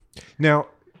Now,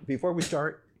 before we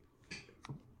start,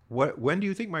 when do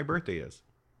you think my birthday is?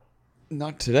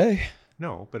 Not today.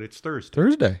 No, but it's Thursday.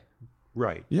 Thursday.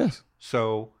 Right. Yes.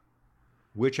 So,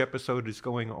 which episode is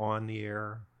going on the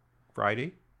air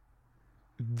Friday?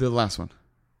 The last one.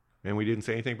 And we didn't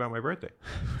say anything about my birthday.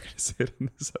 We're going to say it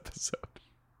in this episode.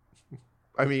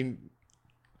 I mean,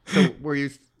 so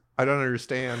I don't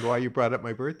understand why you brought up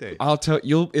my birthday. I'll tell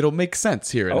you. It'll make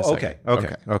sense here in a second.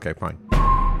 Okay, fine.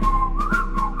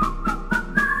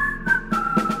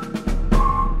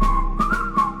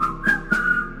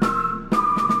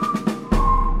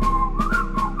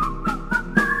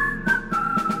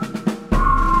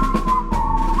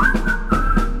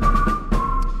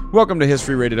 Welcome to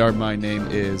History Rated R. My name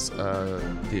is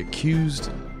the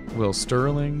accused, Will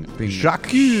Sterling, being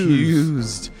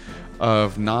accused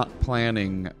of not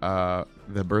planning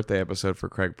the birthday episode for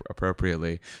Craig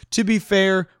appropriately. To be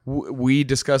fair, we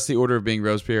discussed the order of being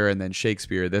Robespierre and then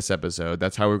Shakespeare this episode.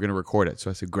 That's how we're going to record it. So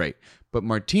I said, great. But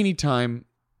Martini Time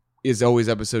is always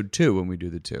episode 2 when we do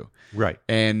the 2. Right.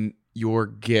 And your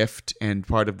gift and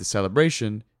part of the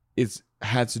celebration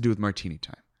has to do with Martini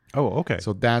Time. Oh, okay.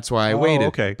 So that's why I waited.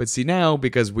 Okay. But see now,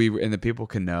 because and the people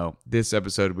can know, this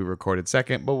episode we recorded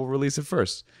second, but we'll release it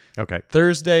first. Okay.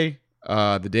 Thursday,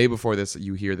 the day before this,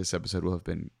 you hear this episode will have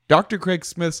been Dr. Craig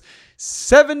Smith's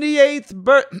 18th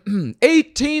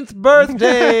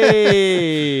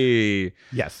birthday.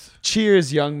 Yes.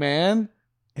 Cheers, young man.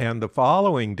 And the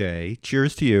following day,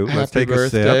 cheers to you. Let's Happy take a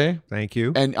birthday. sip. Thank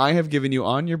you. And I have given you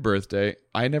on your birthday,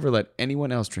 I never let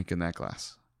anyone else drink in that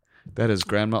glass. That is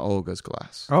Grandma Olga's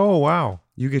glass. Oh, wow.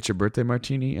 You get your birthday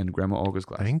martini and Grandma Olga's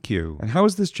glass. Thank you. And how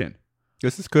is this gin?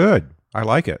 This is good. I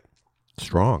like it.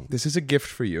 Strong. This is a gift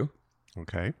for you.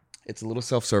 Okay. It's a little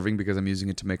self-serving because I'm using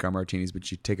it to make our martinis,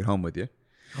 but you take it home with you.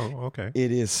 Oh, okay.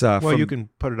 It is. Well, you can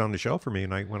put it on the shelf for me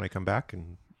when I come back.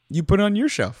 And you put it on your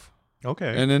shelf.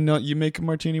 Okay. And then you make a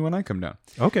martini when I come down.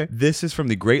 Okay. This is from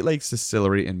the Great Lakes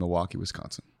Distillery in Milwaukee,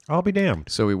 Wisconsin. I'll be damned.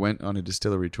 So we went on a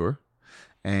distillery tour.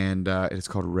 And it's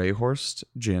called Rayhorst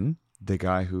Gin. The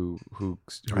guy who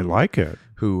I like it.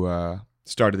 Who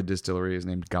started the distillery is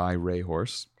named Guy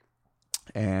Rayhorst.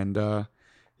 And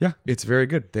yeah, it's very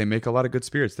good. They make a lot of good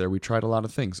spirits there. We tried a lot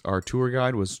of things. Our tour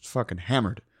guide was fucking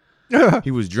hammered.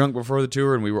 He was drunk before the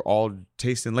tour, and we were all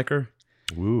tasting liquor.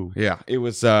 Woo. Yeah, it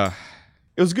was a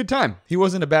good time. He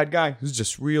wasn't a bad guy. He was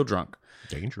just real drunk.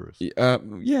 Dangerous.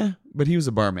 Yeah, but he was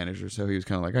a bar manager, so he was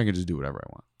kind of like, I can just do whatever I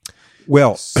want.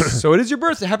 Well, so it is your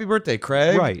birthday. Happy birthday,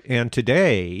 Craig. Right. And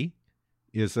today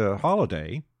is a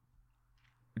holiday.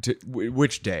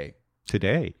 Which day?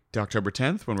 Today. October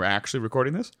 10th, when we're actually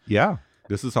recording this? Yeah.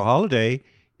 This is a holiday.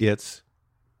 It's,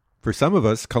 for some of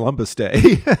us, Columbus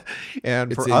Day.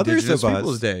 And for others of us,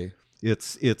 Peoples Day.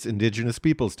 It's Indigenous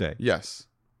Peoples Day. Yes.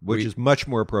 Which is much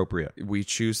more appropriate. We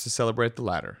choose to celebrate the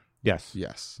latter. Yes.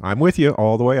 Yes. I'm with you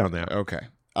all the way on that. Okay.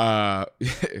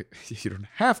 You don't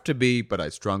have to be, but I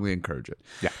strongly encourage it.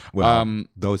 Yeah. Well,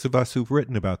 those of us who've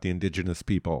written about the indigenous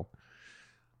people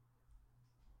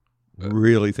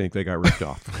really think they got ripped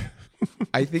off.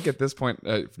 I think at this point,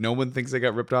 if no one thinks they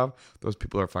got ripped off, those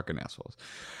people are fucking assholes.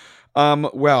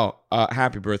 Well,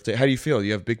 happy birthday. How do you feel?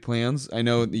 You have big plans? I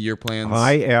know your plans.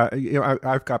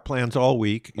 I've got plans all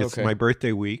week. It's my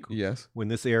birthday week. Yes. When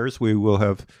this airs,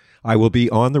 I will be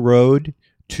on the road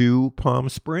to Palm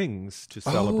Springs to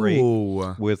celebrate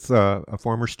with a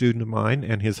former student of mine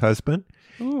and his husband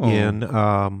in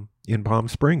Palm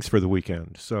Springs for the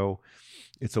weekend. So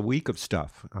it's a week of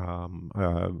stuff.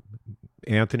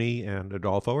 Anthony and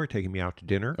Adolfo are taking me out to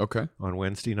dinner on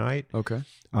Wednesday night. Okay.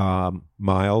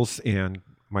 Miles and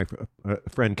my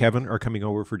friend Kevin are coming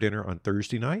over for dinner on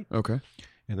Thursday night. Okay.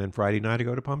 And then Friday night I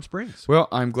go to Palm Springs. Well,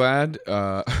 I'm glad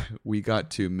we got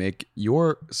to make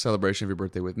your celebration of your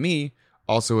birthday with me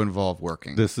also involve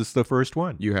working. This is the first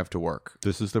one. You have to work.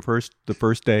 This is the first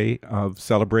day of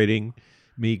celebrating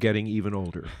me getting even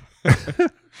older.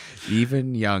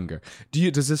 Even younger.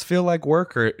 Does this feel like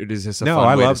work, or is this a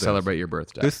fun way to celebrate your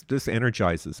birthday? This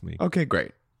energizes me. Okay,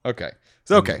 great. Okay.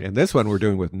 So, okay. And this one we're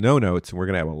doing with no notes, and we're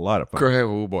going to have a lot of fun.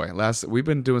 Oh boy. We've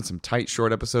been doing some tight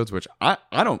short episodes, which I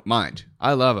don't mind.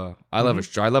 I love a tight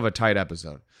episode. Love a tight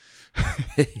episode.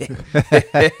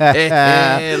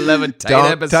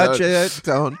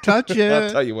 Don't touch it. I'll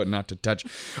tell you what not to touch.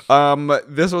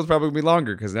 This one's probably gonna be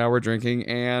longer because now we're drinking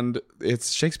and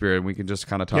it's Shakespeare, and we can just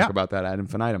kind of talk about that ad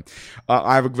infinitum.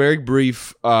 I have a very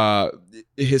brief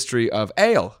history of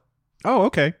ale. Oh,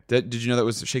 okay. Did you know that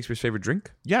was Shakespeare's favorite drink?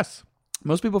 Yes.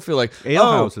 Most people feel like ale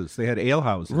houses. They had ale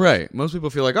houses. Right. Most people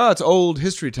feel like, it's old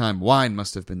history time. Wine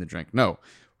must have been the drink. No.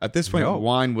 At this point,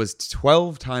 wine was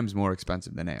 12 times more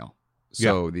expensive than ale.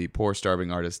 So the poor,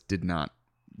 starving artist did not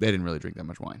they didn't really drink that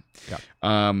much wine. Yeah.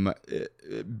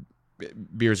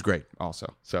 Beer's great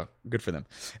also, so good for them.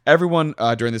 Everyone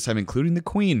during this time, including the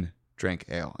Queen, drank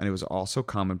ale, and it was also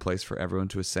commonplace for everyone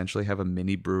to essentially have a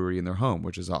mini brewery in their home,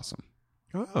 which is awesome.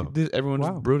 Oh, everyone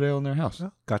just brewed ale in their house.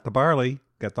 Well, got the barley,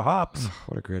 got the hops. Oh,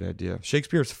 what a great idea.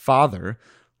 Shakespeare's father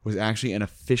was actually an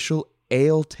official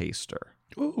ale taster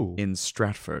in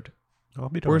Stratford. I'll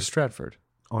be Where's Stratford?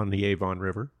 On the Avon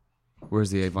River.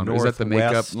 Where's the Avon River? Is that the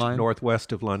makeup line?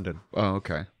 Northwest of London. Oh,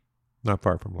 okay. Not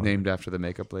far from London. Named after the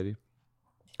makeup lady.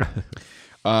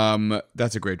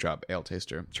 That's a great job, ale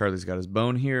taster. Charlie's got his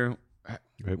bone here.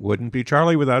 It wouldn't be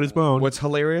Charlie without his bone. What's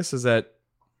hilarious is that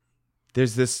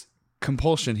there's this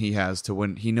compulsion he has to,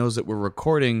 when he knows that we're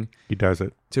recording, he does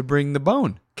it to bring the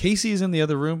bone. Casey's in the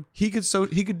other room. He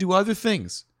could do other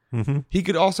things. Mm-hmm. He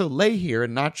could also lay here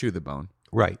and not chew the bone.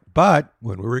 Right. But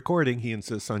when we're recording, he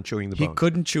insists on chewing the bone. He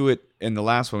couldn't chew it in the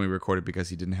last one we recorded because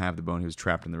he didn't have the bone. He was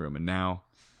trapped in the room. And now,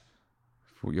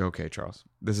 okay, Charles,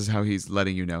 this is how he's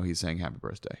letting you know he's saying happy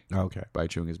birthday. Okay. By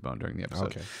chewing his bone during the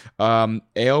episode. Okay.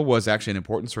 Ale was actually an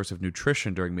important source of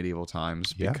nutrition during medieval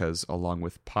times because along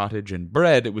with pottage and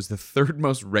bread, it was the third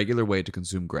most regular way to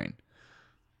consume grain.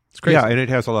 It's crazy. Yeah, and it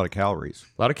has a lot of calories.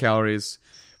 A lot of calories,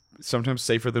 sometimes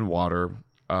safer than water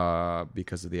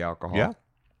because of the alcohol. Yeah.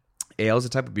 Ale is a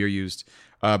type of beer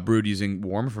brewed using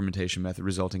warm fermentation method,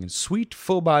 resulting in sweet,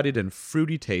 full-bodied, and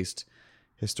fruity taste.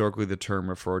 Historically, the term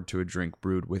referred to a drink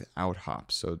brewed without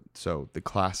hops. So the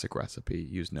classic recipe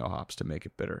used no hops to make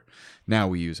it bitter. Now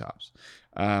we use hops.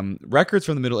 Records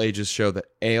from the Middle Ages show that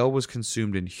ale was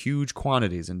consumed in huge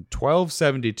quantities. In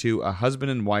 1272, a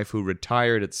husband and wife who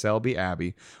retired at Selby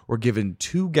Abbey were given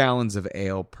 2 gallons of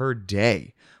ale per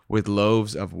day, with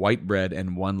loaves of white bread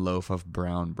and 1 loaf of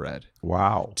brown bread.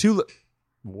 Wow.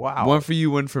 Wow. One for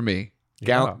you, one for me.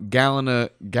 Gallon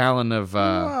of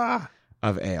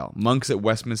ale. Monks at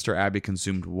Westminster Abbey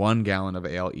consumed 1 gallon of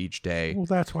ale each day. Well,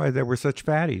 that's why they were such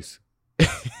fatties.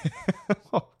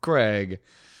 Oh, Craig.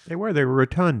 They were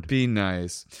rotund. Be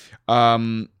nice.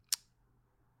 In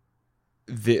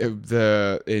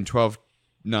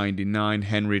 1299,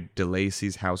 Henry de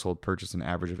Lacy's household purchased an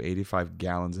average of 85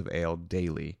 gallons of ale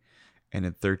daily. And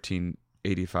in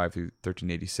 1385 through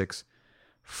 1386,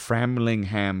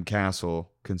 Framlingham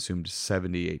Castle consumed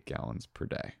 78 gallons per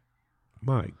day.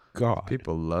 My God.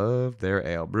 People loved their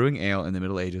ale. Brewing ale in the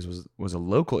Middle Ages was a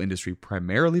local industry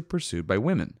primarily pursued by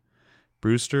women.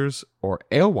 Brewsters, or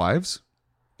alewives,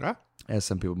 as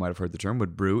some people might have heard the term,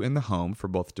 would brew in the home for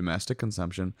both domestic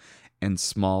consumption and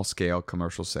small-scale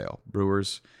commercial sale.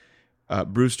 Brewsters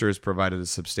provided a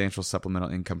substantial supplemental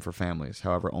income for families.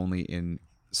 However, only in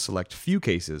select few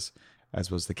cases, as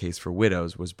was the case for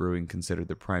widows, was brewing considered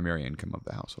the primary income of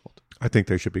the household. I think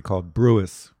they should be called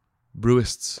brewists.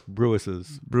 Brewists.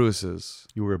 Brewisses.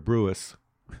 You were a brewis.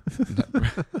 It's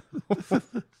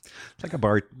like a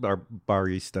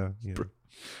barista. You know.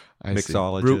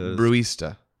 Mixologist.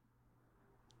 Brewista.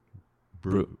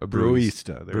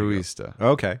 Brewista. Brewista.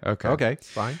 Okay.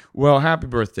 Fine. Well, happy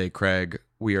birthday, Craig.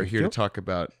 We are here to talk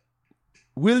about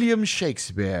William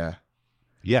Shakespeare.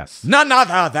 Yes. None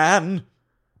other than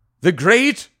the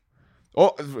great,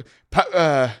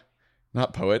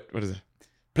 not poet. What is it?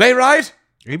 Playwright.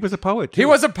 He was a poet, too. He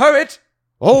was a poet.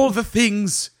 All the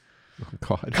things. Oh,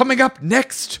 God. Coming up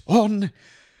next on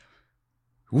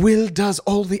Will Does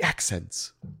All the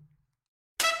Accents.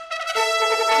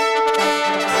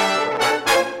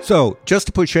 So, just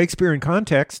to put Shakespeare in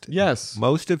context, yes,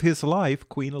 most of his life,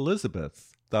 Queen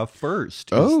Elizabeth I is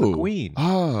the queen.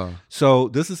 So,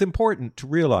 this is important to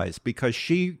realize because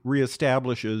she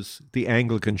reestablishes the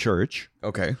Anglican Church.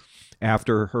 Okay.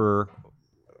 After her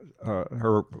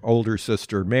older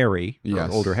sister Mary, yes,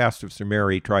 her older half sister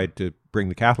Mary, tried to bring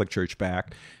the Catholic Church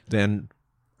back. Then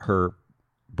her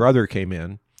brother came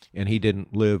in, and he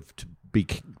didn't live to be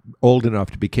old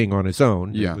enough to be king on his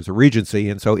own. Yeah. It was a regency,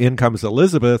 and so in comes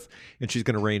Elizabeth, and she's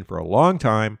going to reign for a long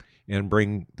time and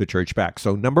bring the church back.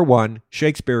 So number 1,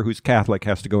 Shakespeare, who's Catholic,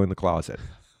 has to go in the closet.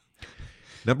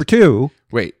 Number 2,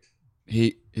 wait,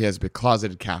 he has been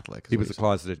closeted Catholic. He was a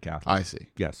closeted Catholic. I see.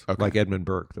 Yes, okay. Like Edmund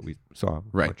Burke that we saw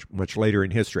much later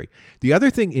in history. The other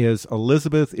thing is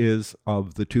Elizabeth is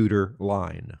of the Tudor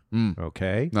line.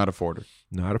 Okay, not a Forder.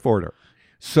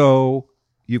 So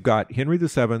you've got Henry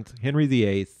VII, Henry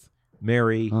VIII,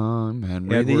 Mary,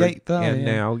 Henry Edward, VIII, and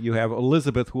now you have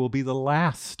Elizabeth, who will be the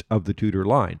last of the Tudor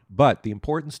line. But the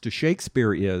importance to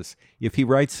Shakespeare is if he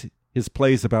writes his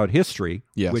plays about history,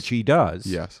 yes, which he does,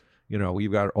 yes, you know,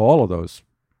 you've got all of those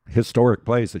historic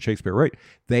plays that Shakespeare wrote,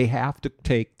 they have to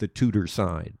take the Tudor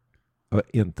side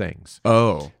in things.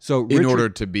 Oh, so in order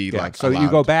to be like so allowed. You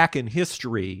go back in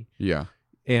history, yeah,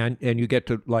 and you get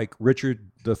to like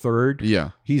Richard III.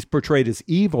 Yeah. He's portrayed as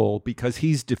evil because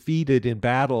he's defeated in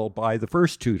battle by the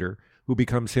first tutor, who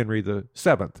becomes Henry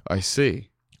VII. I see.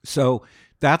 So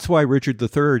that's why Richard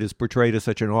III is portrayed as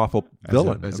such an awful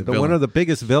villain. As a villain. One of the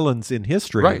biggest villains in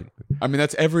history. Right. I mean,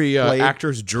 that's every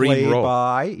actor's dream role.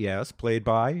 Played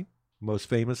by, most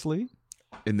famously.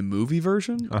 In the movie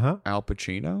version, Al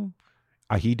Pacino.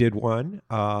 He did one.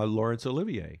 Laurence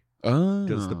Olivier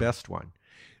does the best one.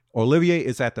 Olivier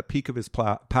is at the peak of his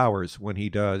powers when he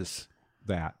does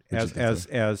that.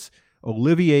 As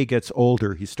Olivier gets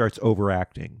older, he starts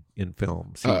overacting in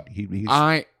films.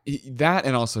 That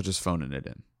and also just phoning it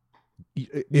in.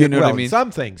 You know what I mean?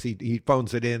 Some things he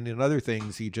phones it in other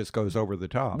things he just goes over the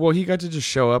top. Well, he got to just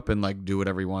show up and like do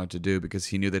whatever he wanted to do because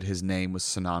he knew that his name was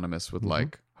synonymous with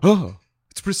like, oh,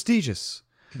 it's prestigious.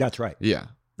 That's right. Yeah.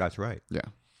 That's right. Yeah.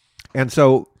 And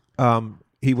so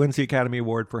he wins the Academy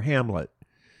Award for Hamlet.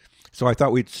 So I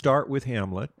thought we'd start with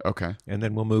Hamlet. Okay. And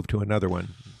then we'll move to another one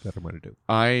that I want to do.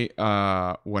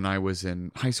 When I was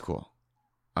in high school,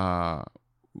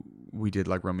 we did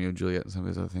like Romeo and Juliet and some of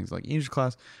these other things like English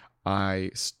class. I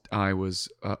was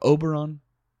Oberon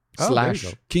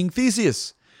 / King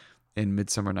Theseus in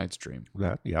Midsummer Night's Dream.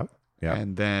 Yeah.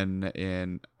 And then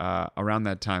in around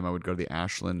that time, I would go to the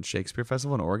Ashland Shakespeare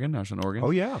Festival in Oregon, Ashland, Oregon. Oh,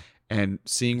 yeah. And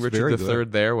seeing Richard III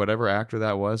there, whatever actor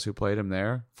that was who played him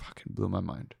there, fucking blew my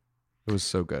mind. It was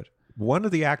so good. One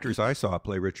of the actors I saw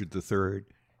play Richard III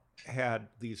had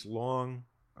these long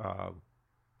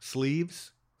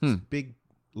sleeves, big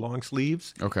long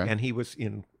sleeves. Okay. And he was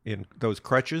in those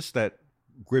crutches that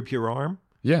grip your arm.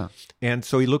 Yeah. And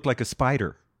so he looked like a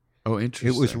spider. Oh, interesting.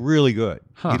 It was really good.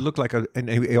 Huh. He looked like and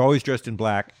he always dressed in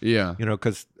black. Yeah. You know,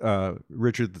 because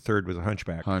Richard III was a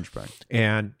hunchback. Hunchback.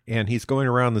 And he's going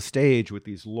around the stage with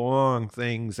these long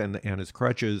things and his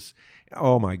crutches.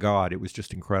 Oh, my God. It was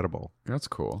just incredible. That's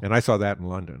cool. And I saw that in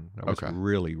London. That was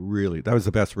really, really, that was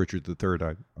the best Richard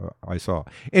III I saw.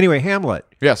 Anyway, Hamlet.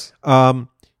 Yes.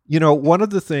 You know, one of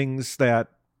the things that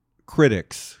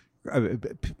critics,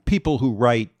 people who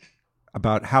write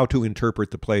about how to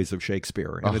interpret the plays of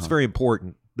Shakespeare, and it's very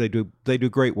important. They do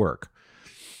great work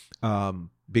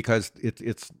because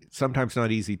it's sometimes not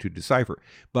easy to decipher.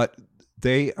 But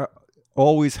they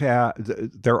always have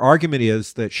their argument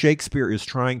is that Shakespeare is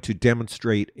trying to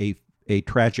demonstrate a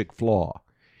tragic flaw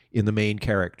in the main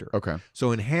character. Okay.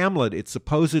 So in Hamlet, it's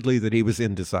supposedly that he was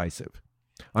indecisive.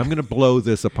 I'm going to blow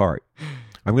this apart.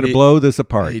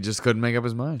 He just couldn't make up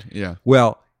his mind. Yeah.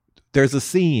 Well, there's a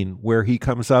scene where he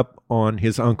comes up on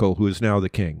his uncle, who is now the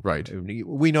king. Right.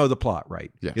 We know the plot,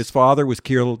 right? Yes. His father was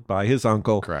killed by his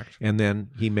uncle. Correct. And then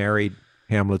he married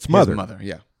Hamlet's mother. His mother,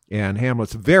 yeah. And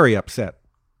Hamlet's very upset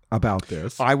about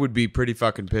this. I would be pretty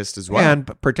fucking pissed as well. And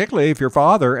particularly if your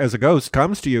father, as a ghost,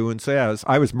 comes to you and says,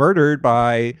 I was murdered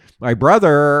by my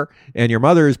brother, and your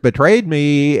mother's betrayed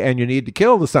me, and you need to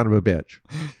kill the son of a bitch.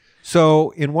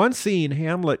 So in one scene,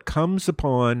 Hamlet comes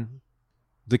upon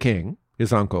the king,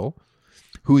 his uncle,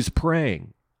 who's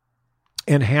praying.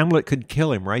 And Hamlet could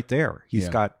kill him right there. He's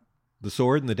got the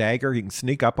sword and the dagger. He can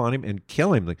sneak up on him and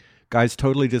kill him. The guy's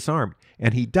totally disarmed.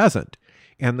 And he doesn't.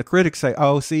 And the critics say,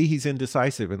 oh, see, he's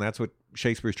indecisive. And that's what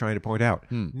Shakespeare's trying to point out.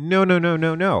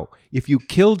 No. If you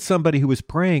killed somebody who was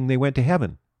praying, they went to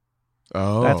heaven.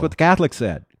 Oh. That's what the Catholics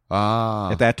said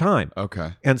at that time.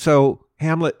 Okay. And so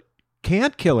Hamlet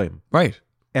can't kill him. Right.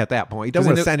 At that point. He doesn't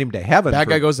want to send him to heaven. That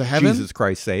guy goes to heaven? Jesus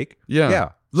Christ's sake.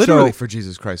 Yeah. Literally, for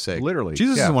Jesus Christ's sake. Literally.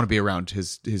 Jesus doesn't want to be around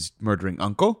his murdering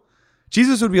uncle.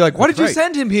 Jesus would be like, why did you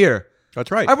send him here?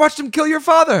 That's right. I watched him kill your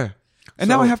father. And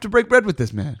now I have to break bread with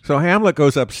this man. So Hamlet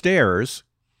goes upstairs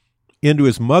into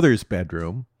his mother's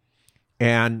bedroom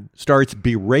and starts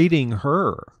berating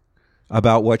her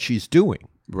about what she's doing.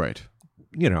 Right.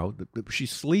 You know,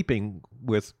 she's sleeping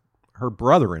with her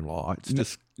brother-in-law. It's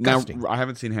disgusting. Now, I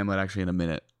haven't seen Hamlet actually in a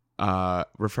minute.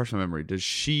 Refresh my memory. Is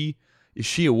she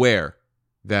aware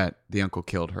that the uncle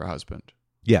killed her husband?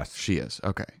 Yes. She is.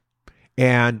 Okay.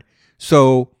 And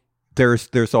so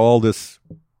there's all this.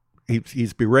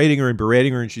 He's berating her,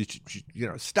 and she's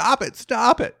stop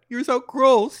it. You're so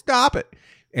cruel. Stop it.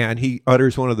 And he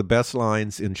utters one of the best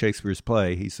lines in Shakespeare's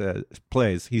play. He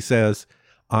says,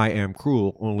 I am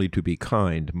cruel only to be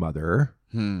kind, mother.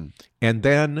 And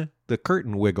then the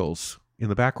curtain wiggles in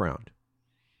the background.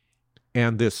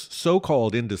 And this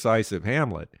so-called indecisive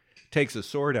Hamlet takes a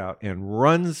sword out and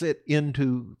runs it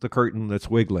into the curtain that's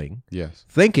wiggling. Yes.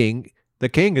 Thinking the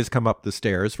king has come up the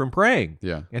stairs from praying.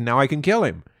 Yeah. And now I can kill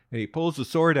him. And he pulls the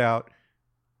sword out,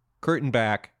 curtain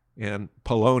back, and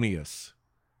Polonius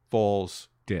falls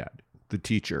dead, the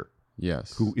teacher.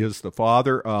 Yes. Who is the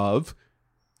father of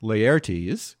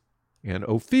Laertes and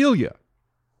Ophelia.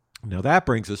 Now that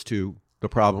brings us to the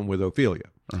problem with Ophelia.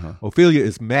 Uh-huh. Ophelia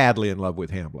is madly in love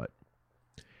with Hamlet.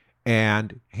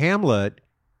 And Hamlet,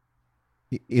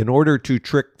 in order to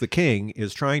trick the king,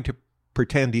 is trying to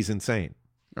pretend he's insane.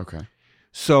 Okay.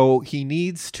 So he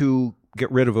needs to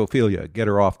get rid of Ophelia, get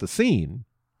her off the scene.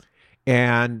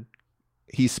 And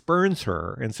he spurns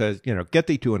her and says, get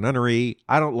thee to a nunnery.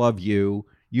 I don't love you.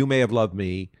 You may have loved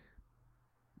me.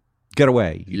 Get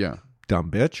away, you dumb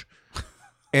bitch.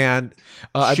 And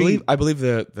I believe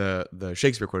the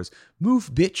Shakespeare quote is,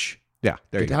 "Move, bitch. Yeah,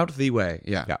 there you go. Get out the way."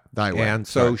 Yeah. Thy way. And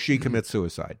so she commits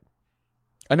suicide.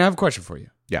 And I have a question for you.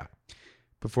 Yeah.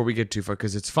 Before we get too far,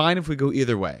 because it's fine if we go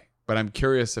either way, but I'm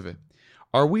curious of it.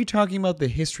 Are we talking about the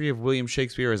history of William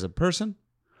Shakespeare as a person,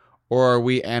 or are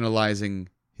we analyzing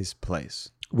his plays?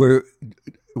 We're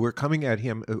coming at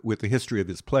him with the history of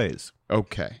his plays.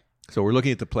 Okay. So we're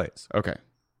looking at the plays. Okay.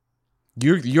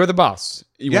 You're the boss.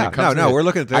 We're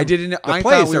looking at the I plays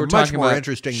thought we were are much talking more about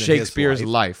interesting than Shakespeare's his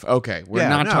life. Okay, we're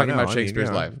not talking about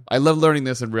Shakespeare's life. I love learning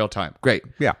this in real time. Great.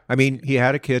 Yeah, I mean, he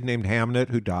had a kid named Hamnet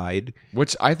who died,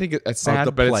 which I think it's sad.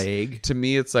 Of the plague. To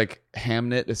me, it's like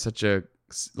Hamnet is such a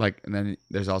and then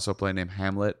there's also a play named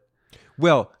Hamlet.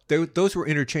 Well, those were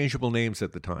interchangeable names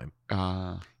at the time,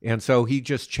 and so he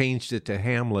just changed it to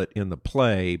Hamlet in the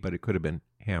play, but it could have been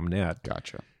Hamnet.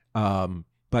 Gotcha.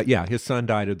 But yeah, his son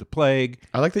died of the plague.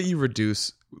 I like that you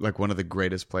reduce like one of the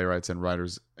greatest playwrights and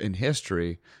writers in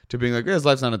history to being like, his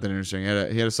life's not that interesting.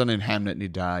 He had a son named Hamnet and he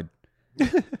died.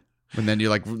 And then you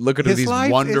like look at these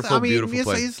wonderful, beautiful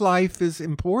plays. His life is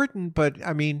important, but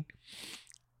I mean,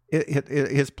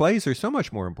 his plays are so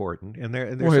much more important. And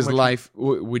his life.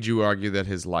 Would you argue that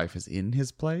his life is in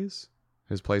his plays?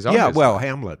 His plays are. Yeah, well,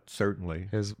 Hamlet certainly.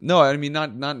 I mean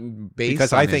not based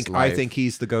because on his life. I think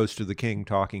he's the ghost of the king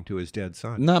talking to his dead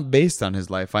son. Not based on his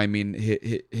life. I mean,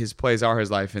 his plays are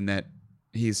his life in that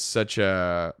he's such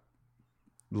a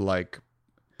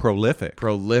prolific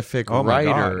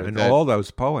writer, and all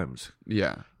those poems.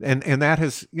 Yeah, and that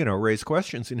has raised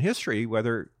questions in history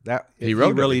whether he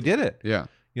wrote really did it. Yeah,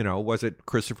 was it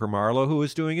Christopher Marlowe who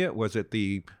was doing it? Was it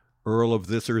the Earl of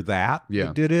this or that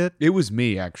who did it? It was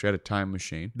me, actually. I had a time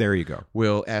machine. There you go.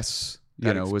 Will S.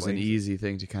 Was an easy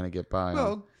thing to kind of get by.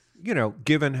 Well,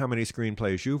 given how many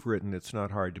screenplays you've written, it's not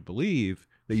hard to believe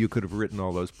that you could have written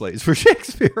all those plays for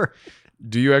Shakespeare.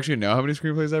 Do you actually know how many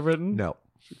screenplays I've written? No.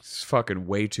 It's fucking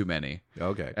way too many.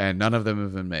 Okay. And none of them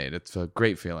have been made. It's a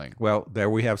great feeling. Well, there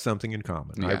we have something in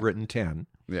common. Yeah. I've written 10.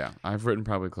 Yeah, I've written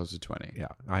probably close to 20. Yeah,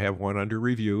 I have one under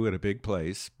review at a big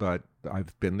place, but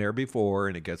I've been there before,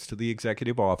 and it gets to the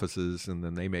executive offices, and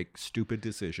then they make stupid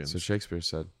decisions. So Shakespeare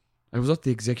said, I was at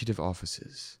the executive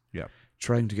offices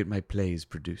trying to get my plays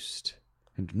produced,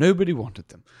 and nobody wanted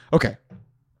them. Okay.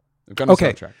 I've gotten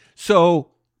sidetracked. So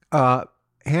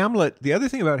Hamlet, the other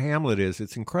thing about Hamlet is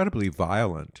it's incredibly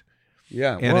violent.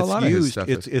 Yeah, and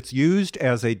it's used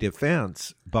as a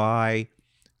defense by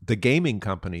the gaming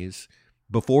companies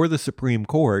before the Supreme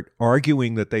Court,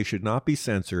 arguing that they should not be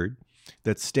censored,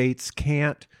 that states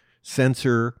can't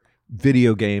censor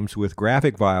video games with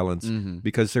graphic violence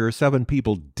because there are 7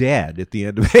 people dead at the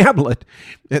end of Hamlet,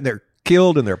 and they're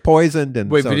killed and they're poisoned.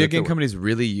 And wait, video game companies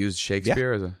really used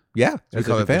Shakespeare as a as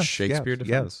a defense. The Shakespeare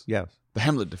defense? Yes. The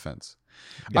Hamlet defense.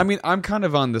 Yeah. I mean, I'm kind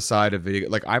of on the side of video.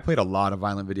 Like, I played a lot of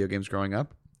violent video games growing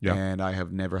up, and I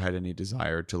have never had any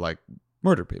desire to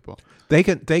murder people. They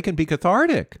can be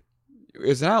cathartic.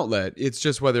 It's an outlet. It's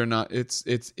just whether or not it's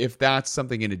if that's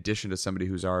something in addition to somebody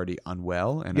who's already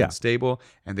unwell and unstable,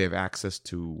 and they have access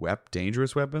to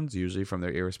dangerous weapons, usually from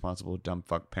their irresponsible dumb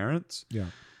fuck parents. Yeah.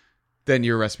 Then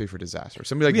you're a recipe for disaster.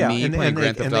 Somebody like me playing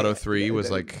Grand Theft Auto 3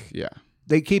 was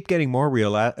They keep getting more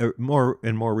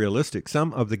and more realistic.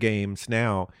 Some of the games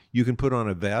now you can put on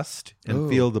a vest and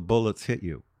feel the bullets hit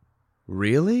you.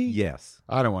 Really? Yes.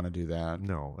 I don't want to do that.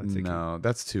 No,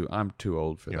 that's too. I'm too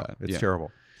old for that. It's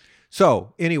terrible.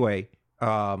 So anyway,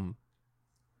 that's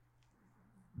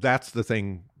the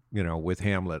thing, with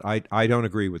Hamlet. I don't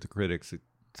agree with the critics that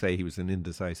say he was an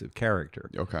indecisive character.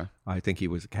 Okay. I think he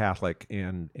was a Catholic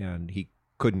and he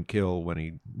couldn't kill when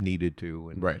he needed to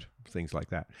and things like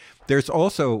that. There's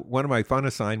also one of my fun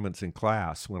assignments in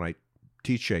class when I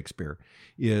teach Shakespeare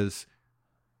is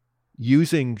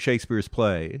using Shakespeare's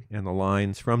play and the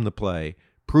lines from the play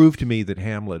prove to me that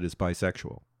Hamlet is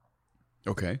bisexual.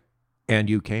 Okay. And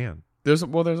you can. There's a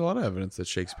lot of evidence that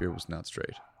Shakespeare was not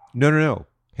straight. No.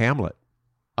 Hamlet.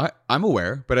 I'm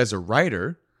aware, but as a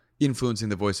writer, influencing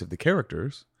the voice of the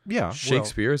characters,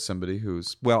 Shakespeare is somebody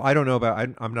who's... Well, I don't know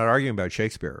about... I'm not arguing about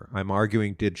Shakespeare. I'm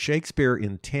arguing, did Shakespeare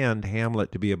intend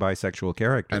Hamlet to be a bisexual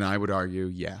character? And I would argue,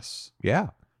 yes. Yeah.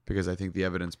 because I think the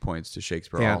evidence points to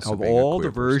Shakespeare And also of being a all queer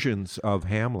the versions of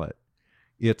Hamlet,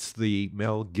 it's the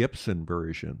Mel Gibson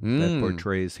version that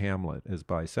portrays Hamlet as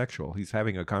bisexual. He's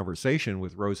having a conversation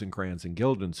with Rosencrantz and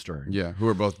Guildenstern. Yeah, who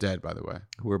are both dead, by the way.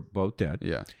 Who are both dead.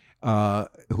 Yeah.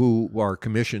 Who are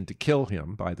commissioned to kill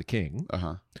him by the king.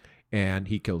 And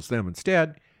he kills them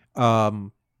instead.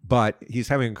 But he's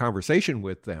having a conversation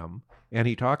with them, and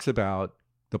he talks about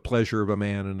the pleasure of a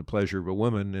man and the pleasure of a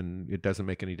woman, and it doesn't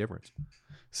make any difference.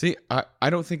 See,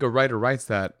 I don't think a writer writes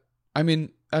that. I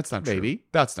mean, that's not true. Maybe.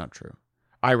 That's not true.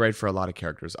 I write for a lot of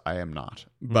characters. I am not.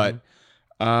 But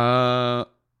I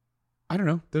don't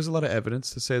know. There's a lot of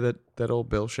evidence to say that old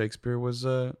Bill Shakespeare was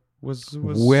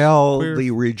well, queer.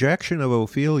 The rejection of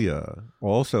Ophelia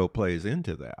also plays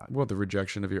into that. Well, the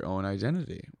rejection of your own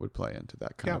identity would play into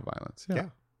that kind of violence. Yeah.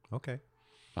 Okay.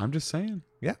 I'm just saying.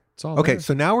 Yeah. It's all okay, there.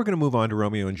 so now we're going to move on to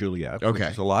Romeo and Juliet, which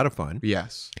is a lot of fun.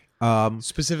 Yes.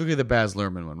 Specifically the Baz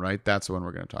Luhrmann one, right? That's the one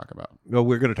we're going to talk about. Well,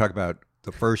 we're going to talk about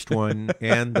the first one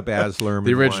and the Baz Luhrmann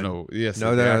the original, one. Yes.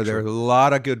 No, there are a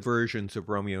lot of good versions of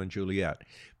Romeo and Juliet.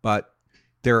 But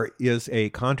there is a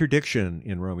contradiction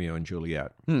in Romeo and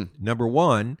Juliet. Number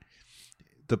one,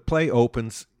 the play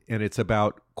opens and it's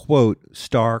about, quote,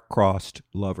 star-crossed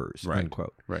lovers,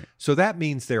 unquote. Right. So that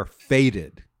means they're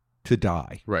fated to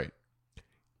die. Right.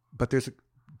 But this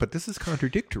is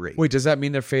contradictory. Wait, does that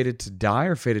mean they're fated to die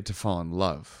or fated to fall in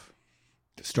love?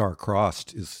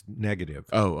 Star-crossed is negative.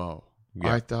 Oh.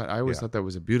 Yeah. I always thought that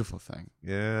was a beautiful thing.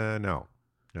 Yeah, no.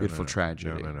 Beautiful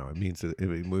tragedy. No. It means that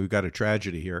we've got a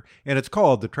tragedy here. And it's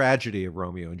called The Tragedy of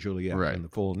Romeo and Juliet in the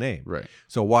full name. Right.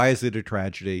 So why is it a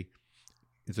tragedy?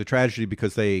 It's a tragedy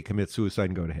because they commit suicide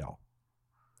and go to hell.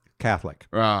 Catholic.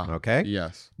 Okay?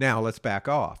 Yes. Now let's back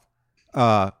off.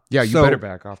 You better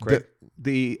back off, Greg.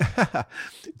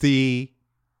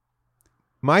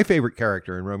 My favorite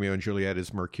character in Romeo and Juliet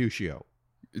is Mercutio.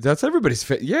 That's everybody's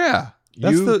Yeah.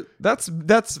 That's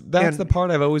the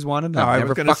part I've always wanted. I've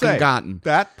never fucking gotten.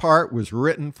 That part was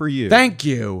written for you. Thank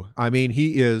you. I mean,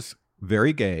 he is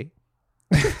very gay.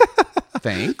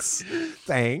 Thanks.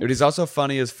 Thanks. But he's also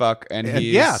funny as fuck, and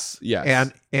he's yes.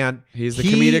 And he's the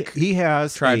comedic. He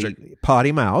has tragic a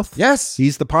potty mouth. Yes,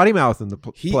 he's the potty mouth in the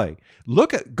play.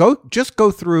 Just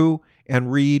go through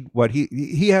and read what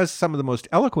he has. Some of the most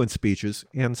eloquent speeches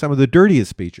and some of the dirtiest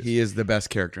speeches. He is the best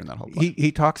character in that whole play.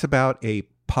 He talks about a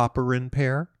popperin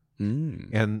pair,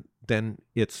 and then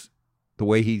it's the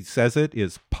way he says it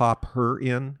is pop her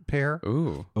in pair.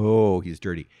 Ooh, oh, he's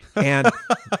dirty. And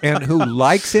who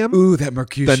likes him? Ooh, that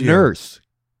Mercutio, the nurse.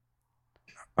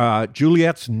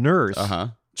 Juliet's nurse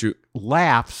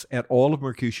laughs at all of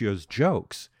Mercutio's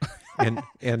jokes, and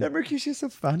that Mercutio's so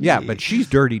funny. Yeah, but she's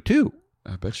dirty too.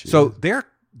 I bet she. So they're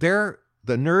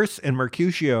the nurse and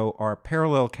Mercutio are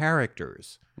parallel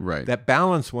characters, right, that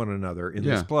balance one another in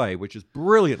this play, which is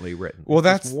brilliantly written. Well,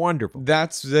 that's wonderful.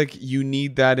 That's like you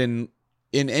need that in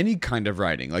any kind of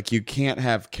writing. Like you can't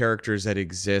have characters that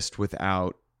exist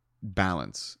without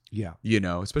balance. Yeah,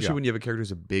 especially when you have a character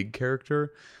who's a big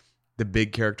character. The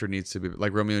big character needs to be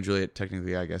like Romeo and Juliet.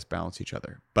 Technically, I guess balance each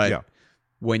other, but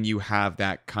when you have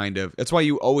that kind of, that's why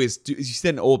you always do. You see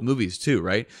that in old movies too,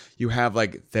 right? You have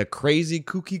like the crazy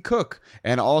kooky cook,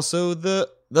 and also the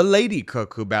lady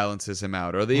cook who balances him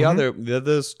out, or the other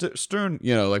the stern,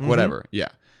 whatever. Yeah.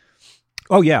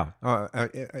 Oh yeah,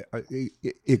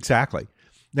 exactly.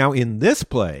 Now in this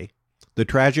play, the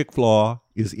tragic flaw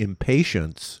is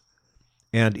impatience,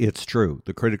 and it's true.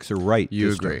 The critics are right.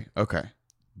 You agree? Okay.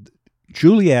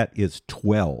 Juliet is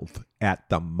 12 at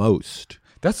the most.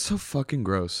 That's so fucking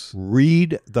gross.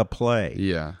 Read the play.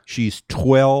 Yeah. She's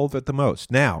 12 at the most.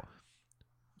 Now,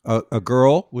 a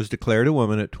girl was declared a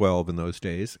woman at 12 in those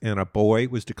days, and a boy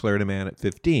was declared a man at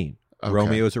 15. Okay.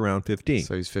 Romeo's around 15.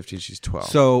 So he's 15, she's 12.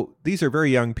 So these are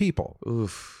very young people.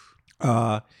 Oof.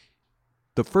 The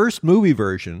first movie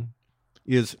version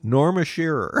is Norma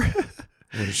Shearer.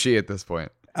 What is she at this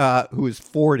point? Who is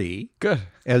 40. Good.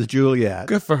 As Juliet.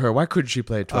 Good for her. Why couldn't she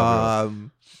play a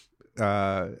 12-year-old?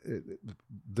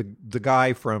 The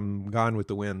guy from Gone with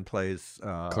the Wind plays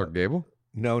Clark Gable?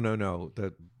 No.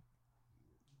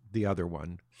 The other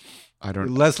one. I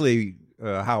don't. Leslie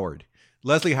Howard.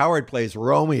 Leslie Howard plays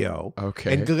Romeo.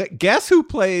 Okay. And guess who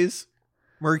plays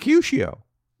Mercutio?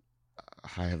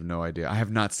 I have no idea. I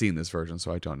have not seen this version,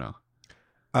 so I don't know.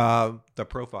 The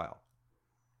Profile.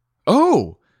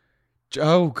 Oh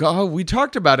God, we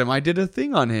talked about him. I did a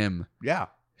thing on him. Yeah.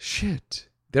 Shit.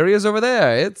 There he is over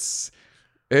there. It's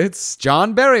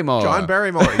John Barrymore. John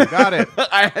Barrymore. You got it.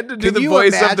 I had to do the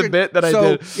voice of the bit that I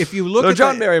did. If you look at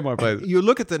John Barrymore plays. You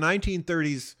look at the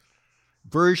 1930s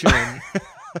version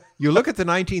You look at the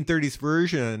 1930s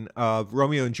version of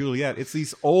Romeo and Juliet. It's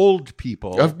these old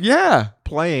people,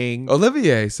 playing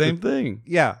Olivier. Same thing.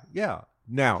 Yeah.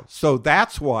 Now, so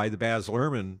that's why the Baz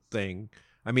Luhrmann thing.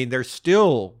 I mean, they're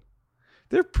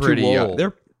pretty young. Old.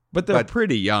 They're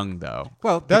pretty young though.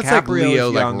 Well, that's like Leo,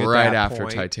 like right after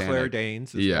point. Titanic. Claire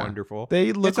Danes is wonderful.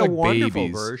 They look like a wonderful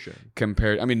babies version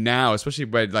compared. I mean, now, especially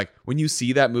like when you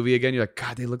see that movie again, you're like,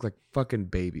 God, they look like fucking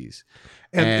babies.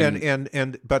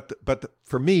 But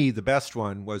for me, the best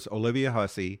one was Olivia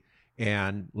Hussey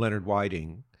and Leonard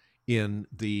Whiting in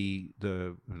the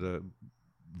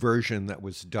version that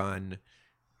was done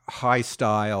high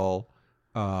style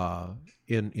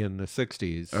in the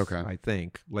 60s. Okay, I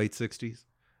think late 60s.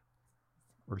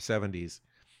 Or 70s,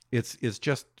 it's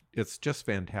just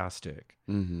fantastic.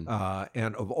 Mm-hmm.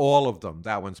 And of all of them,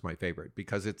 that one's my favorite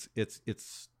because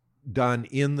it's done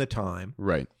in the time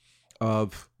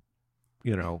of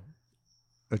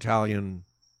Italian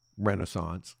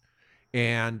Renaissance,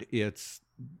 and it's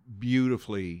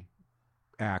beautifully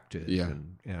acted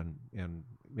and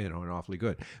and awfully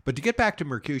good. But to get back to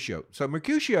Mercutio, so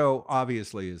Mercutio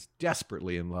obviously is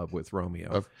desperately in love with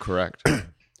Romeo. Correct.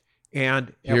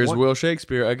 And here's Will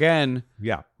Shakespeare again.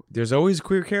 Yeah. There's always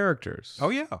queer characters. Oh,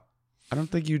 yeah. I don't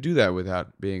think you do that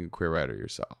without being a queer writer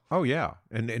yourself. Oh, yeah.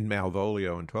 And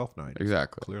Malvolio and Twelfth Night.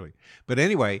 Exactly. Clearly. But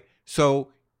anyway, so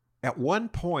at one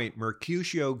point,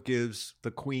 Mercutio gives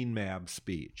the Queen Mab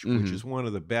speech, which is one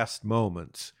of the best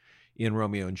moments in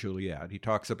Romeo and Juliet. He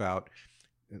talks about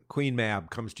Queen Mab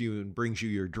comes to you and brings you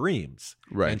your dreams.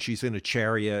 Right. And she's in a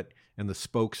chariot, and the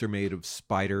spokes are made of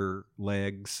spider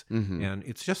legs. And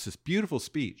it's just this beautiful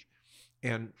speech.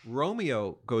 And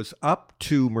Romeo goes up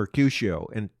to Mercutio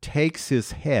and takes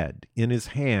his head in his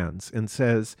hands and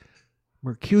says,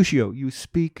 Mercutio, you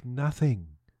speak nothing.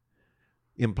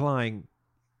 Implying,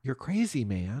 you're crazy,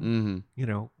 man.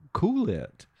 Cool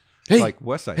it. Hey, like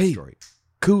West Side Story.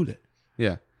 Cool it.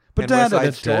 Yeah. And West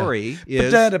Side Story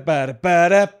is...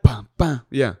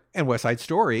 Yeah. And West Side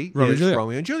Story is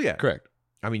Romeo and Juliet. Correct.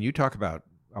 I mean, you talk about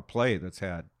a play that's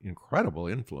had incredible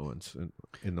influence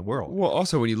in the world. Well,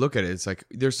 also when you look at it, it's like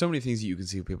there's so many things that you can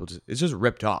see people it's just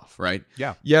ripped off, right?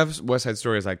 Yeah. You have West Side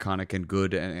Story is iconic and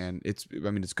good, and it's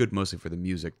good mostly for the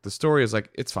music. The story is like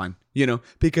it's fine,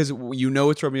 because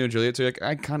it's Romeo and Juliet. So you're like,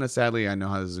 I know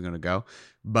how this is gonna go,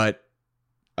 but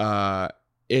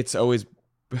it's always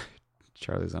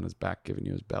Charlie's on his back giving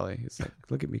you his belly. He's like,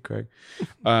 look at me, Craig.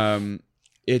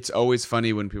 It's always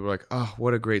funny when people are like, oh,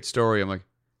 what a great story. I'm like,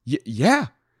 yeah.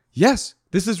 Yes,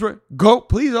 this is right. Go,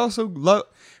 please also love.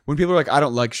 When people are like, I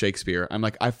don't like Shakespeare, I'm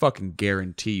like, I fucking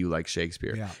guarantee you like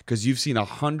Shakespeare. Because you've seen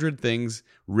 100 things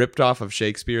ripped off of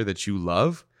Shakespeare that you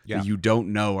love that you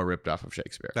don't know are ripped off of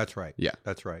Shakespeare. That's right. Yeah.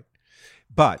 That's right.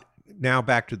 But now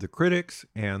back to the critics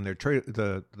and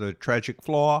the tragic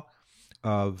flaw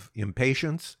of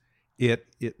impatience.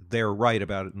 They're right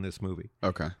about it in this movie.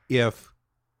 Okay. If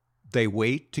they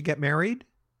wait to get married,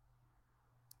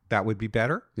 that would be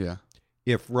better. Yeah.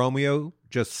 If Romeo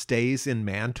just stays in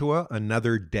Mantua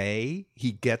another day,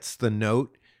 he gets the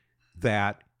note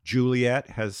that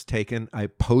Juliet has taken a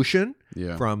potion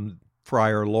from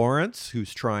Friar Lawrence,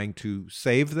 who's trying to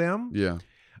save them. Yeah.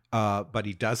 But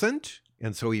he doesn't,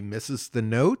 and so he misses the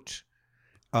note.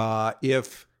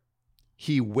 If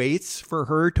he waits for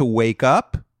her to wake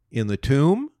up in the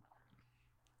tomb,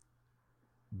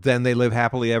 then they live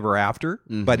happily ever after.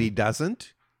 But he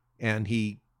doesn't, and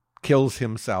he kills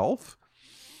himself.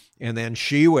 And then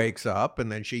she wakes up,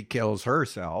 and then she kills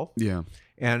herself. Yeah.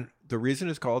 And the reason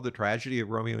it's called the tragedy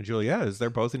of Romeo and Juliet is they're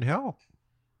both in hell.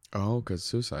 Oh, because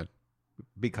suicide.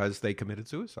 Because they committed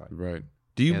suicide. Right.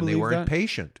 Do you believe they weren't that?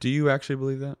 patient. Do you actually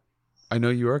believe that? I know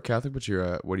you are a Catholic, but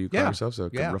you're what do you call yourself? So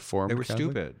Reformed they were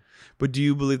Catholic? stupid. But do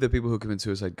you believe that people who commit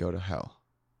suicide go to hell?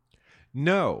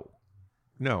 No,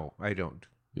 I don't.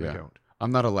 Yeah. I don't.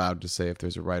 I'm not allowed to say if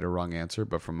there's a right or wrong answer,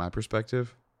 but from my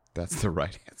perspective, that's the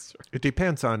right answer. It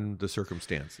depends on the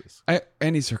circumstances.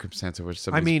 Any circumstance in which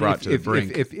somebody's brought to the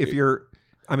brink. If you're,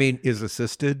 is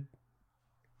assisted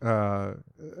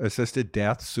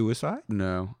death suicide?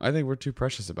 No, I think we're too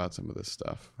precious about some of this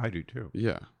stuff. I do too.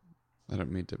 Yeah. I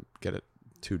don't mean to get it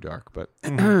too dark, but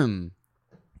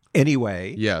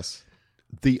anyway. Yes.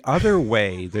 The other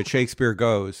way that Shakespeare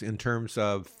goes in terms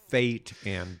of fate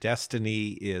and destiny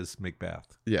is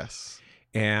Macbeth. Yes.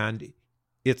 And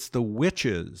it's the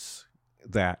witches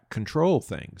that control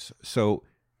things. So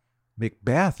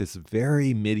Macbeth is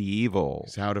very medieval.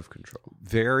 He's out of control.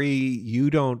 You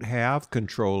don't have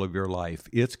control of your life.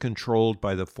 It's controlled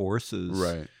by the forces.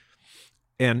 Right.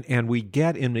 And we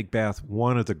get in Macbeth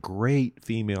one of the great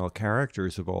female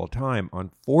characters of all time.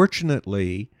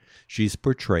 Unfortunately, she's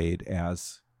portrayed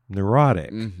as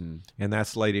neurotic, and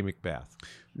that's Lady Macbeth.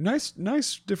 Nice,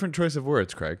 different choice of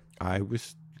words, Craig. I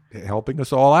was helping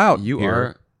us all out. You've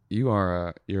grown.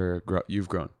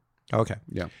 Okay.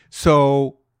 Yeah.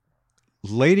 So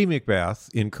Lady Macbeth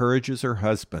encourages her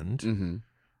husband,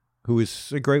 who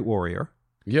is a great warrior.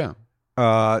 Yeah.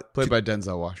 Played by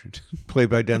Denzel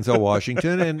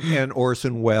Washington. and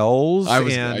Orson Welles.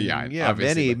 Many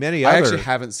others. I actually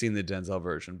haven't seen the Denzel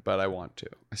version, but I want to.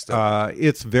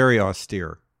 It's very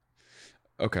austere.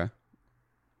 Okay.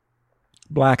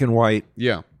 Black and white.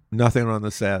 Yeah. Nothing on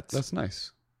the sets. That's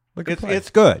nice. It's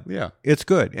good. Yeah. It's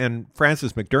good. And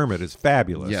Frances McDermott is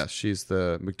fabulous. Yes, she's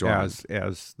the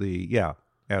McDormand.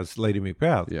 As Lady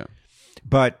Macbeth. Yeah.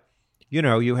 But,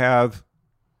 you have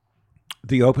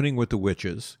the opening with the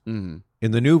witches. Mm-hmm.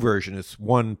 In the new version, it's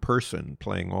one person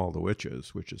playing all the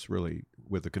witches, which is really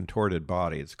with a contorted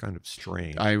body. It's kind of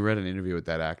strange. I read an interview with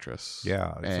that actress.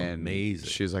 Yeah, it's amazing.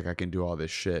 She's like, I can do all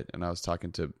this shit. And I was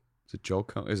talking to Joel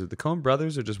Coen. Is it the Coen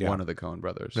brothers or just one of the Coen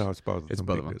brothers? No, it's both of them. It's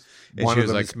both of them. One of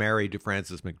them is married to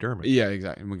Frances McDermott. Yeah,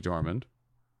 exactly. McDormand.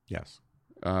 Yes.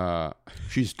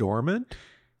 She's dormant?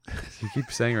 You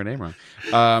keep saying her name wrong.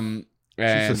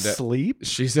 And she's asleep?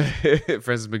 She's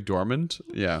Frances McDormand.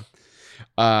 Yeah.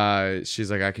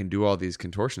 She's like, I can do all these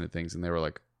contortionate things. And they were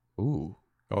like, ooh.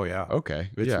 Oh, yeah. Okay.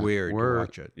 It's weird to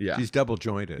watch it. Yeah. She's double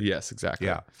jointed. Yes, exactly.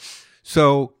 Yeah.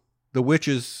 So the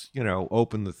witches,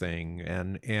 open the thing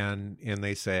and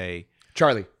they say,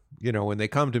 Charlie, when they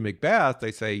come to Macbeth,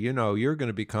 they say, you're going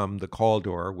to become the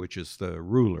Caldor, which is the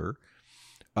ruler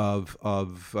of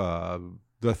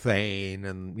the Thane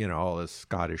and, all this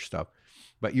Scottish stuff.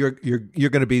 But you're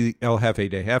going to be El Jefe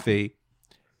de Jefe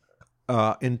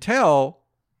until,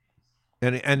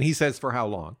 and he says, for how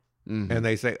long? Mm-hmm. And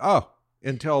they say,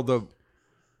 until the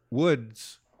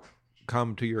woods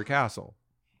come to your castle.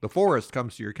 The forest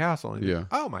comes to your castle. And yeah.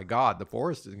 Oh, my God, the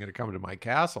forest isn't going to come to my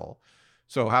castle.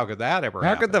 So how could that ever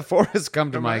happen? How could the forest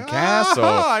come to my castle?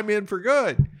 I'm in for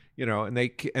good. And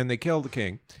they kill the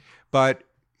king. But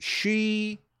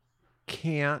she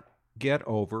can't get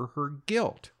over her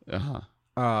guilt. Uh-huh.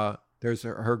 There's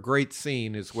her great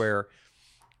scene is where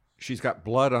she's got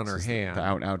blood on her hand. The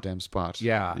out damn spot.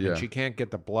 Yeah, and she can't get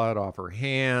the blood off her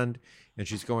hand, and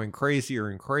she's going crazier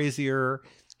and crazier.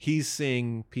 He's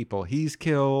seeing people he's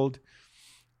killed,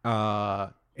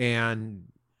 and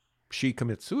she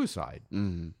commits suicide.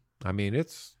 Mm-hmm. I mean,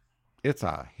 it's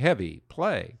a heavy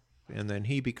play, and then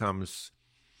he becomes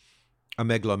a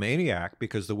megalomaniac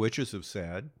because the witches have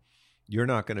said, "You're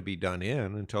not going to be done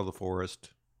in until the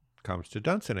forest comes to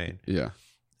Dunsinane." Yeah.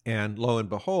 And lo and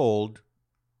behold,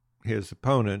 his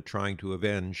opponent, trying to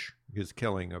avenge his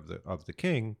killing of the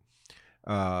king,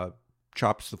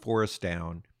 chops the forest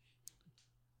down.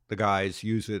 The guys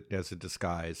use it as a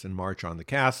disguise and march on the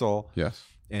castle. Yes.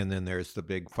 And then there's the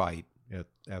big fight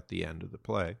at the end of the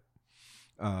play.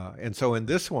 And so in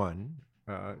this one,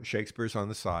 Shakespeare's on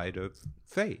the side of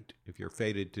fate. If you're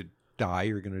fated to die,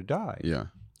 you're going to die. Yeah.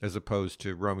 As opposed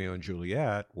to Romeo and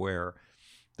Juliet, where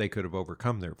they could have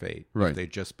overcome their fate. Right. If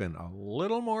they'd just been a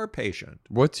little more patient.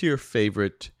 What's your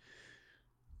favorite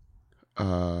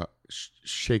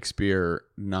Shakespeare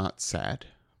not sad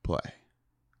play?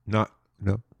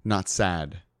 Not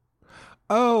sad.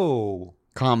 Oh.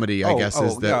 Comedy, I guess,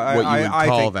 is what you would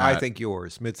call that. I think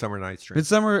yours, Midsummer Night's Dream.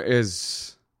 Midsummer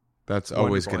is... That's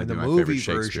always going to be my favorite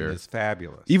Shakespeare. The movie version is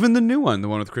fabulous. Even the new one, the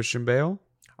one with Christian Bale?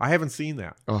 I haven't seen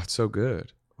that. Oh, it's so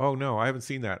good. Oh, no, I haven't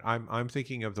seen that. I'm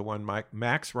thinking of the one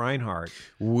Max Reinhardt.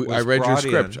 I read your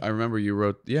script. I remember you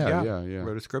wrote... Yeah.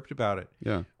 Wrote a script about it.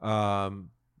 Yeah.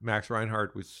 Max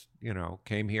Reinhardt was,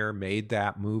 came here, made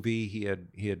that movie.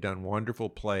 He had done wonderful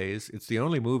plays. It's the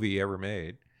only movie he ever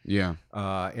made. Yeah.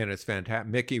 And it's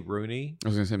fantastic. Mickey Rooney. I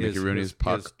was going to say Mickey Rooney is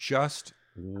Puck. Is just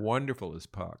wonderful as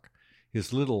Puck.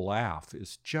 His little laugh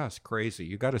is just crazy.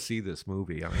 You got to see this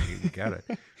movie. I mean, you get it.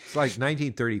 It's like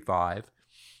 1935.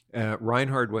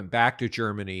 Reinhardt went back to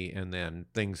Germany, and then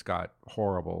things got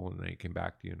horrible, and then he came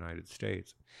back to the United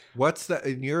States.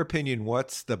 In your opinion,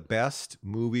 what's the best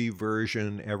movie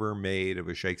version ever made of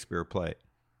a Shakespeare play?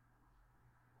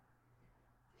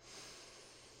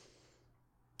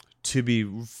 To be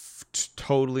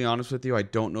totally honest with you, I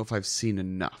don't know if I've seen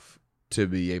enough to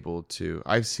be able to.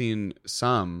 I've seen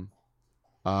some.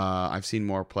 I've seen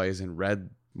more plays and read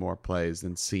more plays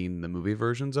than seen the movie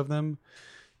versions of them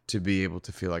to be able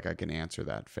to feel like I can answer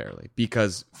that fairly.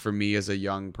 Because for me as a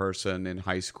young person in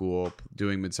high school,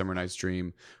 doing Midsummer Night's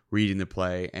Dream, reading the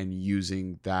play and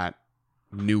using that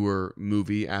newer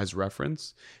movie as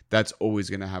reference, that's always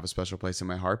going to have a special place in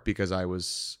my heart because I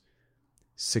was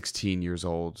 16 years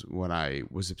old when I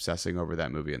was obsessing over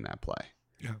that movie and that play.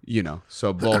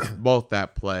 So both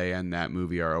that play and that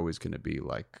movie are always going to be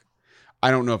like,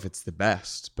 I don't know if it's the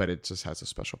best, but it just has a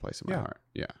special place in my heart.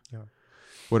 Yeah.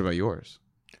 What about yours?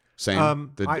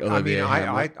 Same.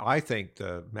 I think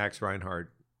the Max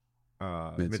Reinhardt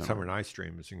Midsummer Night's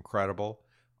Dream is incredible.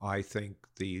 I think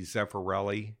the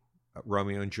Zeffirelli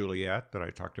Romeo and Juliet that I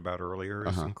talked about earlier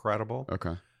is incredible.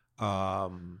 Okay.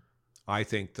 I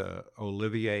think the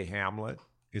Olivier Hamlet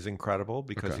is incredible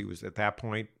because he was at that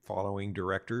point following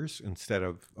directors instead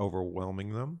of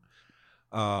overwhelming them.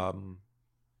 A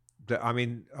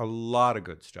lot of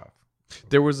good stuff.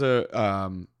 There was it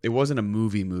wasn't a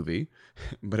movie,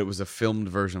 but it was a filmed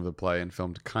version of the play and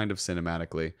filmed kind of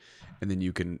cinematically. And then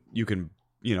you can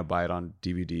buy it on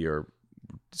DVD or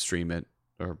stream it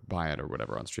or buy it or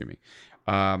whatever on streaming.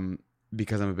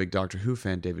 Because I'm a big Doctor Who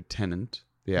fan, David Tennant,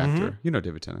 the actor. You know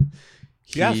David Tennant.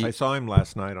 Yes, I saw him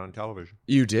last night on television.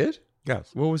 You did?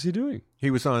 Yes. What was he doing? He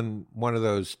was on one of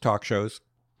those talk shows.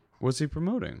 What's he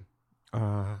promoting?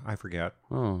 I forget.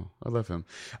 Oh, I love him.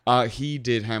 He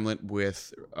did Hamlet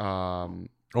with...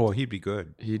 he'd be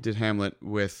good. He did Hamlet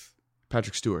with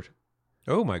Patrick Stewart.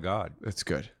 Oh, my God. That's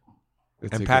good.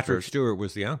 And Patrick Stewart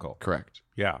was the uncle. Correct.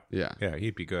 Yeah. Yeah. Yeah,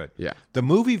 he'd be good. Yeah. The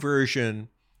movie version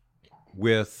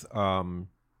with...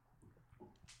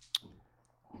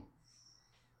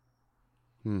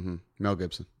 Mel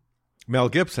Gibson.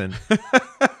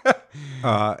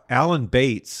 Alan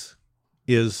Bates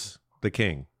is the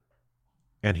king,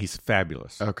 and he's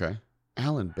fabulous. Okay.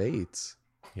 Alan Bates?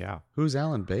 Yeah. Who's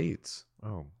Alan Bates?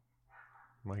 Oh,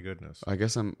 my goodness. I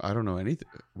guess I don't know anything.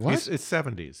 What? It's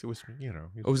 70s. It was,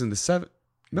 It was in the 70s.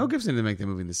 Mel Gibson didn't make the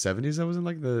movie in the 70s. That was in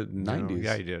like the 90s.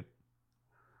 Yeah, he did.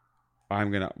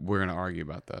 We're gonna argue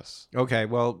about this. Okay,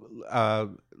 well,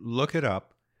 look it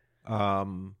up.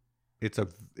 It's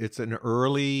an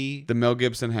early the Mel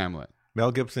Gibson Hamlet.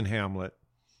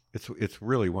 It's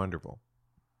really wonderful.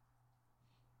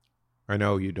 I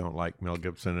know you don't like Mel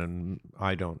Gibson, and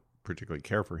I don't particularly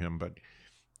care for him, but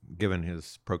given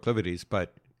his proclivities,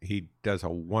 but he does a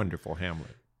wonderful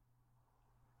Hamlet.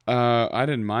 I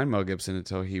didn't mind Mel Gibson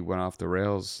until he went off the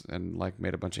rails and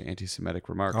made a bunch of anti-Semitic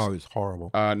remarks. Oh, it's horrible.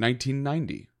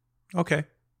 1990. Okay.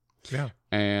 Yeah.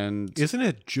 And isn't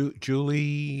it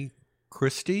Julie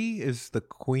Christie is the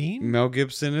queen? Mel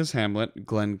Gibson is Hamlet.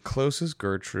 Glenn Close is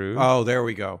Gertrude. Oh, there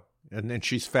we go. And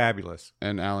she's fabulous.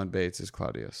 And Alan Bates is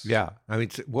Claudius. Yeah. I mean,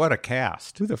 what a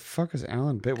cast. Who the fuck is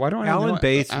Alan Bates? Why don't Alan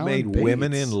Bates Alan made Bates?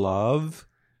 Women in Love.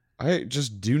 I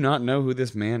just do not know who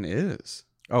this man is.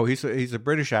 Oh, he's a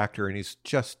British actor, and he's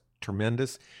just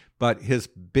tremendous. But his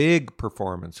big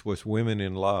performance was Women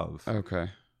in Love. Okay.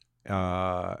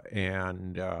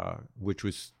 And which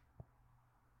was,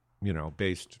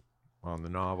 based on the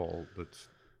novel. That's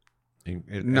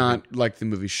not like the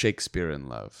movie Shakespeare in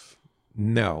Love.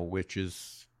 No, which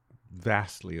is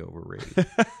vastly overrated.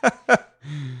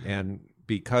 And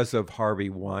because of Harvey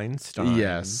Weinstein,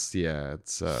 yes, yeah,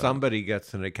 it's somebody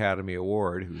gets an Academy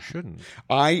Award who shouldn't.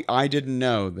 I didn't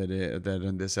know that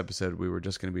in this episode we were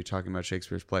just going to be talking about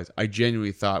Shakespeare's plays. I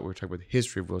genuinely thought we were talking about the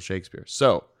history of Will Shakespeare.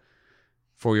 So,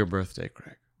 for your birthday,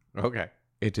 Craig. Okay,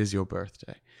 it is your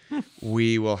birthday.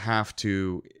 We will have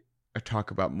to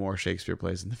talk about more Shakespeare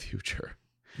plays in the future.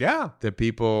 Yeah, the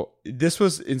people. This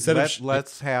was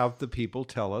let's have the people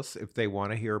tell us if they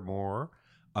want to hear more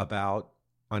about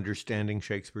understanding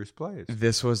Shakespeare's plays.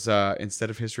 This was instead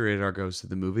of History Rated R goes to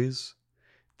the movies.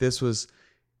 This was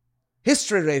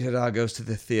History Rated R goes to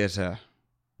the theater.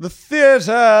 The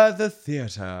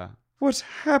theater. What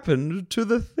happened to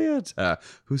the theater?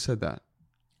 Who said that?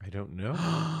 I don't know.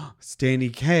 It's Danny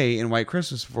Kaye in White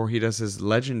Christmas before he does his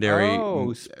legendary.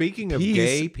 Oh, speaking of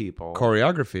gay people,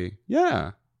 choreography.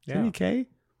 Yeah. Danny Kaye.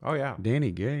 Oh yeah,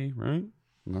 Danny Kaye, right?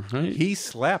 Right. He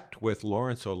slept with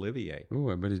Laurence Olivier. Oh,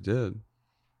 I bet he did.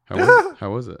 How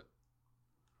was it?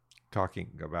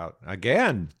 Talking about,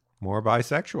 again, more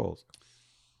bisexuals.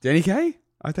 Danny Kaye?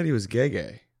 I thought he was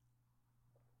gay.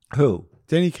 Who?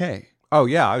 Danny Kaye. Oh,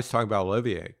 yeah. I was talking about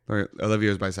Olivier. Olivier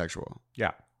is bisexual.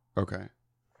 Yeah. Okay.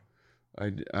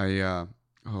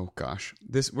 Oh gosh.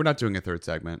 We're not doing a third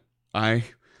segment. No.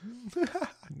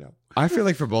 I feel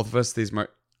like for both of us,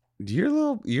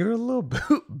 you're a little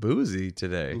boozy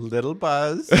today. Little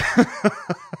buzz.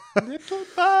 Little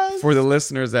buzz. For the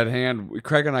listeners at hand,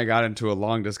 Craig and I got into a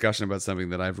long discussion about something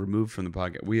that I've removed from the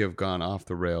podcast. We have gone off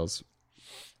the rails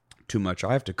too much.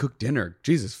 I have to cook dinner.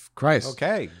 Jesus Christ.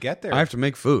 Okay, get there. I have to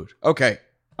make food. Okay.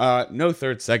 No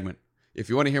third segment. If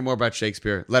you want to hear more about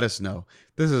Shakespeare, let us know.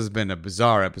 This has been a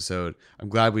bizarre episode. I'm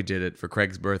glad we did it for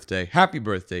Craig's birthday. Happy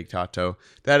birthday, Tato.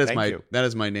 That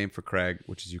is my name for Craig,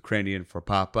 which is Ukrainian for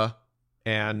Papa.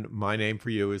 And my name for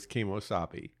you is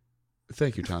Kimosabi.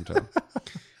 Thank you, Tonto.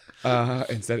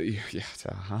 Instead of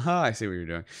I see what you're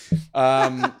doing.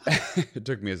 It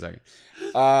took me a second.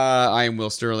 I am Will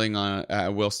Sterling on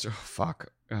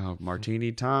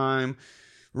martini time.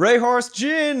 Ray Horse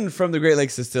Gin from the Great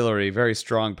Lakes Distillery, very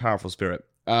strong, powerful spirit.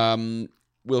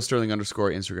 Will Sterling _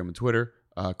 Instagram and Twitter.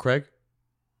 Craig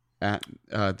at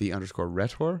the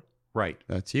 _Retor. Right,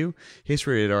 that's you.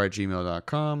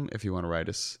 historyradar@gmail.com if you want to write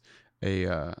us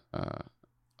a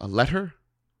letter.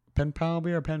 Pen pal,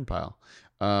 be our pen pal.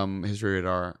 History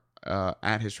Radar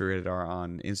at History Radar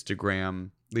on Instagram.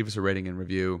 Leave us a rating and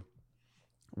review.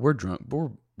 We're drunk.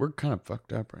 We're kind of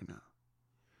fucked up right now.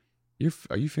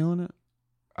 Are you feeling it?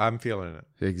 I'm feeling it.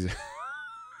 Exactly.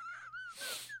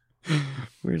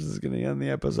 Where's this going to end the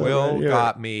episode? Will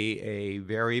got me a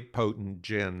very potent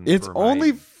gin. It's for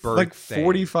only my birthday.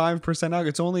 like 45% alcohol.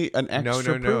 It's only an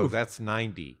extra proof. No. That's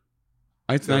 90.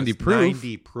 It's 90 proof.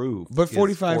 90 proof. But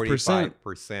 45%.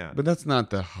 45%. But that's not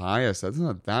the highest. That's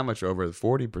not that much over the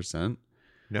 40%.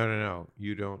 No.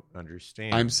 You don't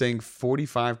understand. I'm saying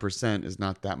 45% is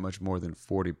not that much more than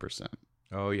 40%.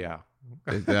 Oh, yeah.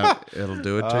 It'll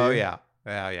do it to you? Oh, yeah.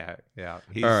 Yeah.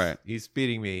 All right. He's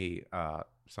feeding me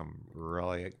some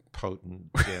really potent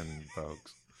gin,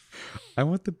 folks. I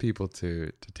want the people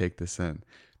to take this in.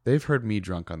 They've heard me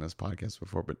drunk on this podcast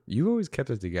before, but you always kept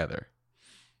it together.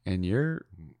 And you're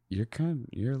a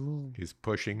little... He's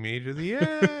pushing me to the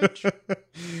edge.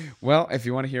 Well, if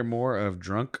you want to hear more of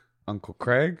Drunk Uncle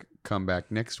Craig, come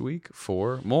back next week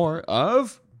for more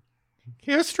of...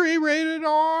 History Rated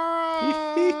R.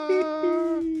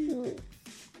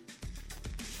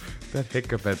 That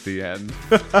hiccup at the end.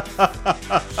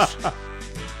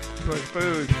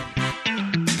 Booze.